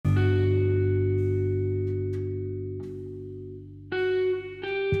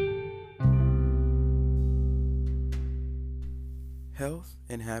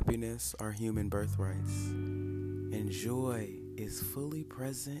and happiness are human birthrights, and joy is fully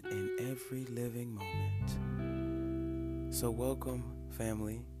present in every living moment. So welcome,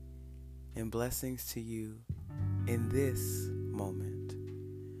 family, and blessings to you in this moment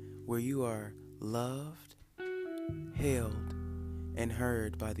where you are loved, hailed, and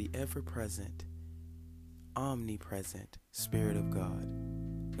heard by the ever-present, omnipresent Spirit of God.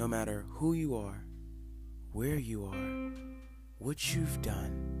 No matter who you are, where you are, what you've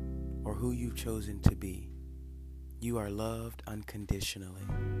done, or who you've chosen to be, you are loved unconditionally.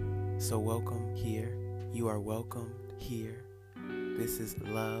 So welcome here. You are welcomed here. This is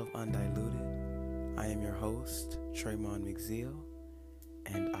Love Undiluted. I am your host, Tremon McZeal,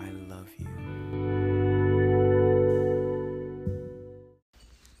 and I love you.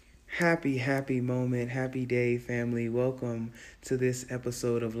 Happy moment, happy day, family. Welcome to this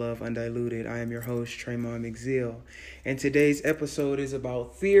episode of Love Undiluted. I am your host, Tremon McZeal, and today's episode is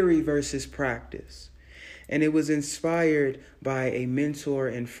about theory versus practice. And it was inspired by a mentor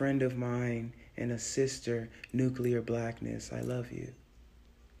and friend of mine and a sister, Nuclear Blackness. I love you.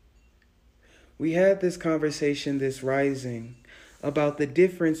 We had this conversation this rising about the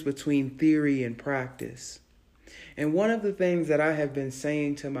difference between theory and practice. And one of the things that I have been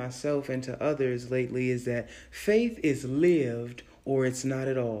saying to myself and to others lately is that faith is lived or it's not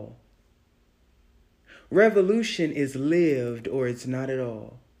at all. Revolution is lived or it's not at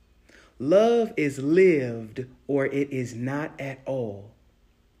all. Love is lived or it is not at all.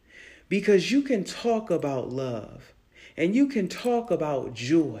 Because you can talk about love and you can talk about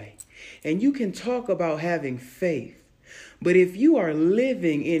joy and you can talk about having faith. But if you are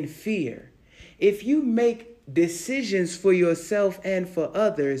living in fear, if you make decisions for yourself and for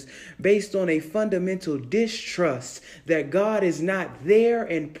others based on a fundamental distrust that God is not there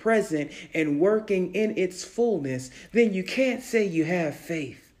and present and working in its fullness, then you can't say you have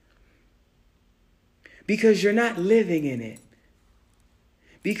faith because you're not living in it.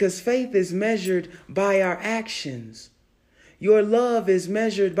 Because faith is measured by our actions. Your love is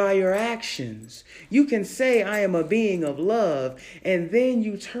measured by your actions. You can say, I am a being of love, and then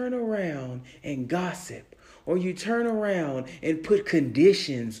you turn around and gossip. Or you turn around and put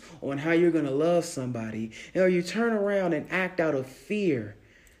conditions on how you're going to love somebody. Or you turn around and act out of fear.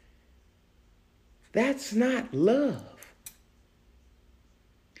 That's not love.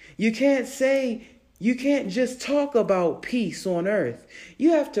 You can't just talk about peace on earth.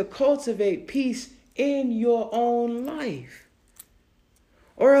 You have to cultivate peace in your own life.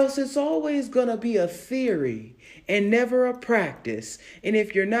 Or else it's always going to be a theory and never a practice. And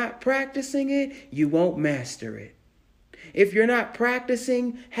if you're not practicing it, you won't master it. If you're not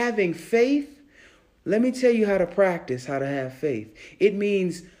practicing having faith, let me tell you how to practice how to have faith. It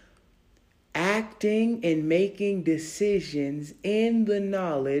means acting and making decisions in the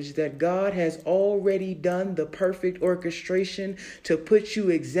knowledge that God has already done the perfect orchestration to put you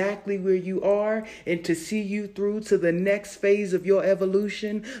exactly where you are and to see you through to the next phase of your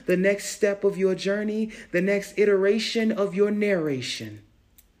evolution, the next step of your journey, the next iteration of your narration.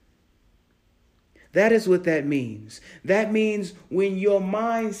 That is what that means. That means when your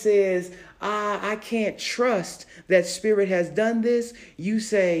mind says, I can't trust that Spirit has done this, you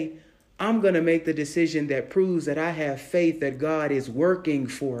say, I'm going to make the decision that proves that I have faith that God is working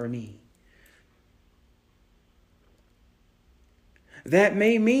for me. That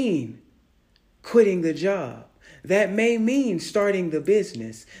may mean quitting the job. That may mean starting the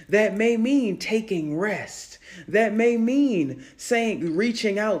business. That may mean taking rest. That may mean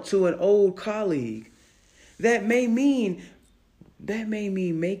reaching out to an old colleague. That may mean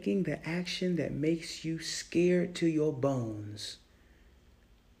making the action that makes you scared to your bones.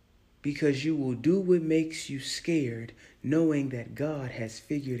 Because you will do what makes you scared, knowing that God has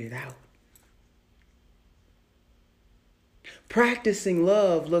figured it out. Practicing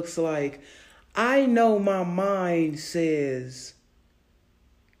love looks like, I know my mind says,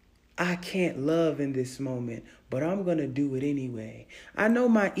 I can't love in this moment, but I'm going to do it anyway. I know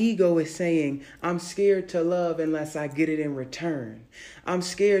my ego is saying, I'm scared to love unless I get it in return. I'm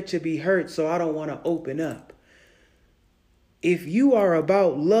scared to be hurt, so I don't want to open up. If you are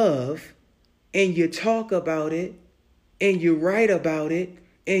about love and you talk about it and you write about it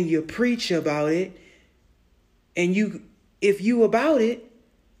and you preach about it and if you about it,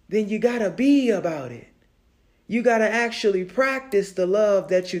 then you got to be about it. You got to actually practice the love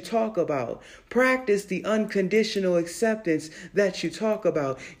that you talk about. Practice the unconditional acceptance that you talk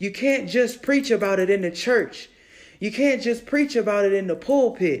about. You can't just preach about it in the church. You can't just preach about it in the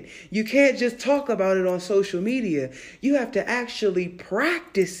pulpit. You can't just talk about it on social media. You have to actually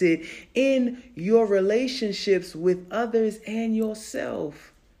practice it in your relationships with others and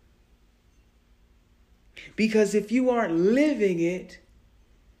yourself. Because if you aren't living it,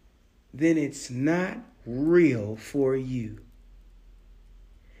 then it's not real for you.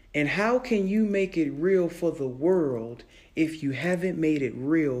 And how can you make it real for the world if you haven't made it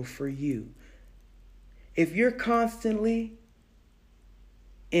real for you? If you're constantly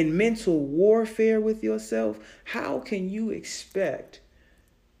in mental warfare with yourself, how can you expect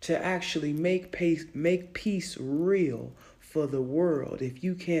to actually make peace real for the world if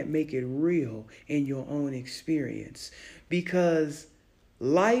you can't make it real in your own experience? Because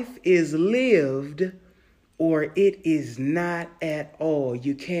life is lived or it is not at all.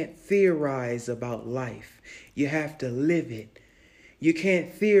 You can't theorize about life. You have to live it. You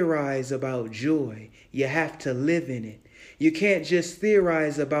can't theorize about joy. You have to live in it. You can't just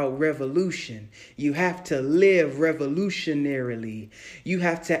theorize about revolution. You have to live revolutionarily. You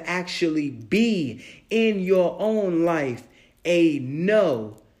have to actually be in your own life a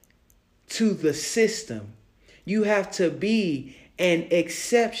no to the system. You have to be an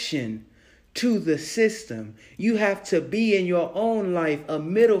exception to the system. You have to be in your own life a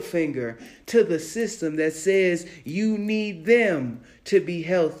middle finger to the system that says you need them to be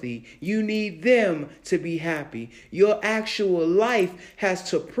healthy. You need them to be happy. Your actual life has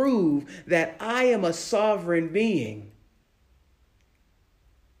to prove that I am a sovereign being.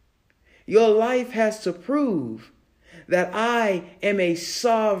 Your life has to prove that I am a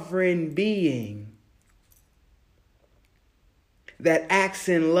sovereign being that acts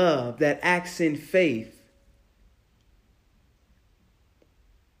in love, that acts in faith.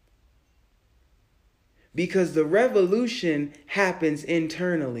 Because the revolution happens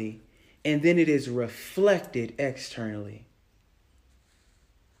internally and then it is reflected externally.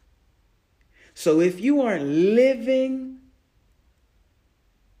 So if you aren't living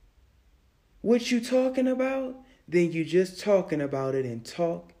what you're talking about, then you're just talking about it, and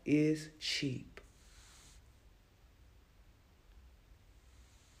talk is cheap.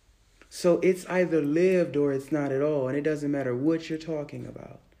 So it's either lived or it's not at all. And it doesn't matter what you're talking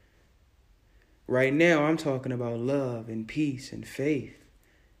about. Right now, I'm talking about love and peace and faith.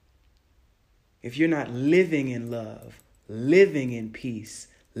 If you're not living in love, living in peace,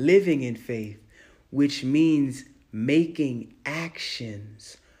 living in faith, which means making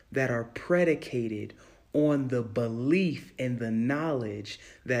actions that are predicated on the belief and the knowledge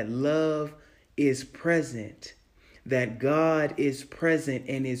that love is present, that God is present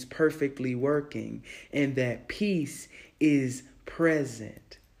and is perfectly working, and that peace is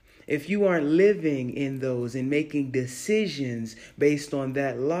present. If you aren't living in those and making decisions based on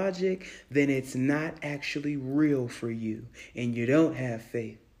that logic, then it's not actually real for you, and you don't have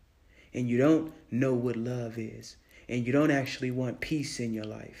faith, and you don't know what love is, and you don't actually want peace in your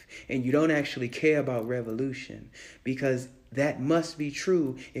life, and you don't actually care about revolution, because that must be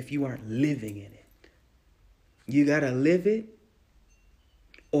true if you aren't living in it. You got to live it,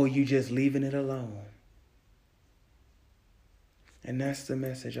 or you just leaving it alone. And that's the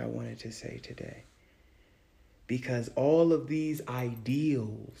message I wanted to say today. Because all of these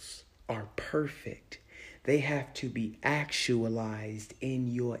ideals are perfect. They have to be actualized in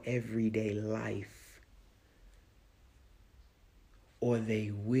your everyday life, or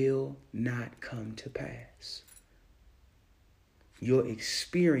they will not come to pass. Your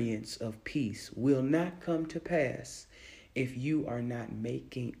experience of peace will not come to pass if you are not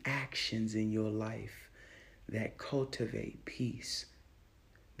making actions in your life that cultivate peace,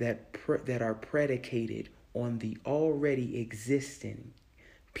 that are predicated on the already existing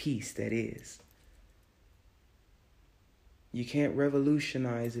peace that is. You can't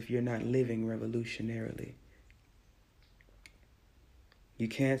revolutionize if you're not living revolutionarily. You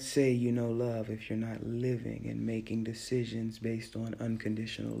can't say you know love if you're not living and making decisions based on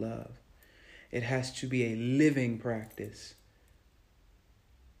unconditional love. It has to be a living practice,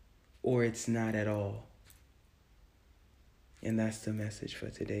 or it's not at all. And that's the message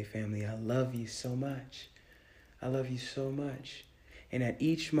for today, family. I love you so much. I love you so much. And at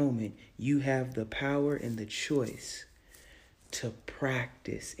each moment, you have the power and the choice to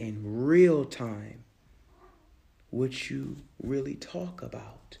practice in real time what you really talk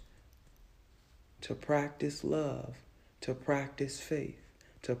about. To practice love, to practice faith,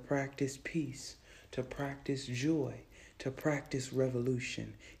 to practice peace, to practice joy, to practice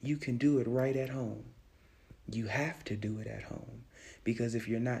revolution. You can do it right at home. You have to do it at home, because if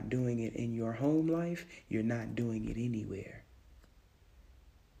you're not doing it in your home life, you're not doing it anywhere.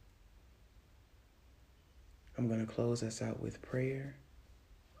 I'm going to close us out with prayer,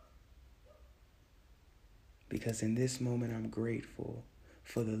 because in this moment I'm grateful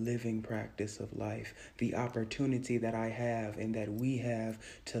for the living practice of life, the opportunity that I have and that we have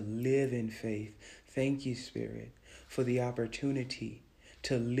to live in faith. Thank you, Spirit, for the opportunity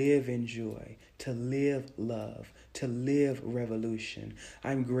to live in joy, to live love, to live revolution.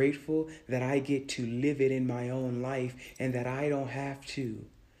 I'm grateful that I get to live it in my own life and that I don't have to.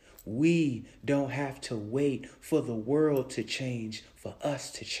 We don't have to wait for the world to change, for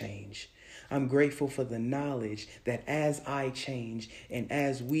us to change. I'm grateful for the knowledge that as I change and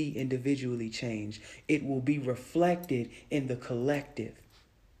as we individually change, it will be reflected in the collective.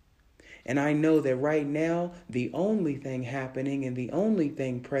 And I know that right now, the only thing happening and the only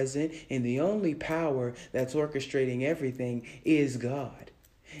thing present and the only power that's orchestrating everything is God.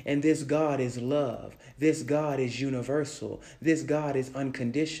 And this God is love. This God is universal. This God is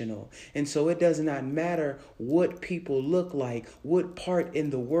unconditional. And so it does not matter what people look like, what part in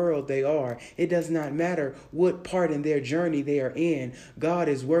the world they are. It does not matter what part in their journey they are in. God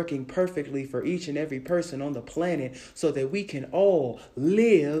is working perfectly for each and every person on the planet so that we can all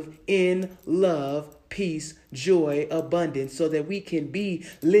live in love, peace, joy, abundance, so that we can be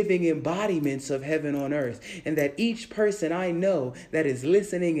living embodiments of heaven on earth. And that each person I know that is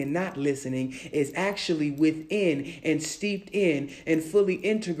listening and not listening is actually within and steeped in and fully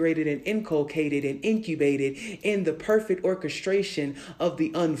integrated and inculcated and incubated in the perfect orchestration of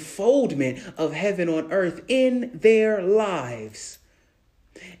the unfoldment of heaven on earth in their lives.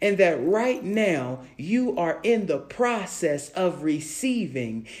 And that right now you are in the process of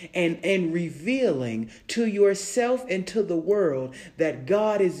receiving and revealing to yourself and to the world that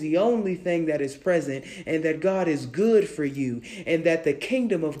God is the only thing that is present and that God is good for you, and that the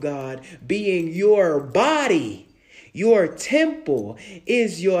kingdom of God, being your body, your temple,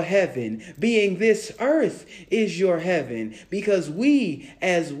 is your heaven, being this earth is your heaven, because we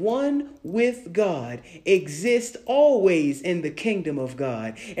as one with God exist always in the kingdom of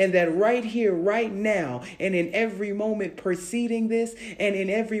God. And that right here, right now, and in every moment preceding this and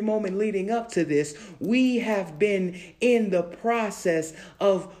in every moment leading up to this, we have been in the process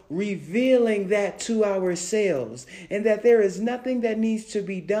of revealing that to ourselves, and that there is nothing that needs to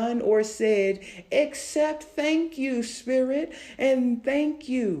be done or said except thank you, Spirit, and thank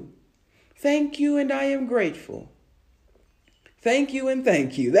you. Thank you, and I am grateful. Thank you and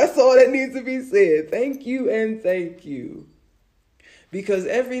thank you. That's all that needs to be said. Thank you and thank you. Because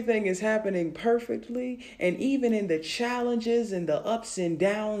everything is happening perfectly, and even in the challenges and the ups and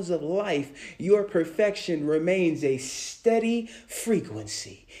downs of life, your perfection remains a steady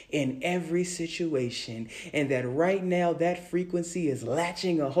frequency in every situation. And that right now that frequency is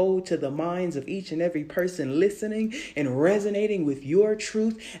latching a hold to the minds of each and every person listening and resonating with your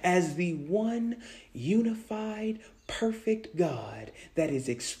truth as the one unified, perfect God that is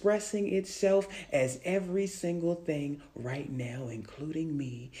expressing itself as every single thing right now, including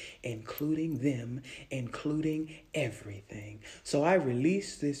me, including them, including everything. So I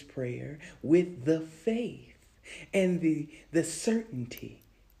release this prayer with the faith and the certainty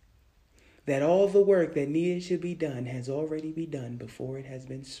that all the work that needed to be done has already been done before it has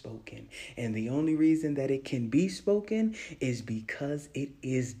been spoken. And the only reason that it can be spoken is because it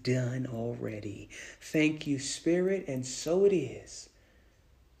is done already. Thank you, Spirit, and so it is.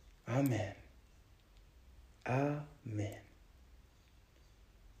 Amen. Amen.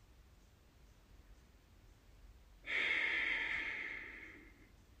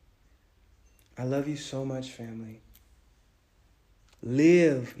 I love you so much, family.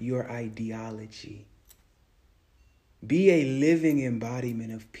 Live your ideology. Be a living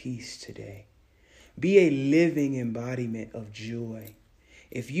embodiment of peace today. Be a living embodiment of joy.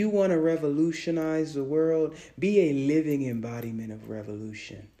 If you want to revolutionize the world, be a living embodiment of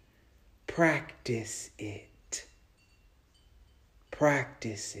revolution. Practice it.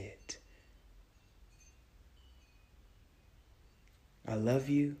 Practice it. I love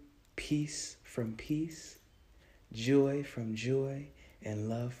you. Peace from peace. Joy from joy, and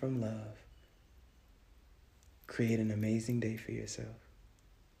love from love. Create an amazing day for yourself.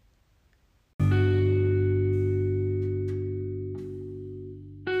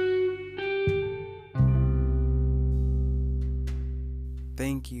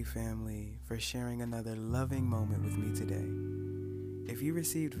 Thank you, family, for sharing another loving moment with me today. If you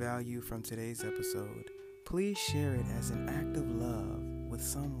received value from today's episode, please share it as an act of love with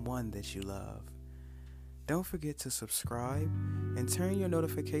someone that you love. Don't forget to subscribe and turn your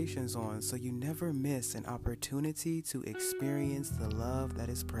notifications on so you never miss an opportunity to experience the love that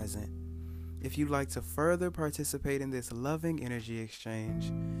is present. If you'd like to further participate in this loving energy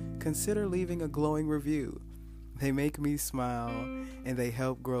exchange, consider leaving a glowing review. They make me smile, and they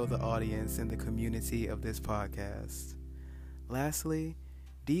help grow the audience and the community of this podcast. Lastly,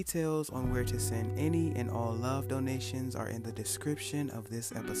 details on where to send any and all love donations are in the description of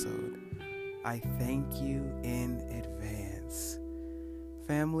this episode. I thank you in advance.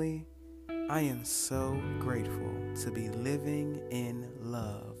 Family, I am so grateful to be living in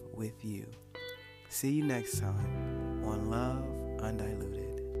love with you. See you next time on Love Undiluted.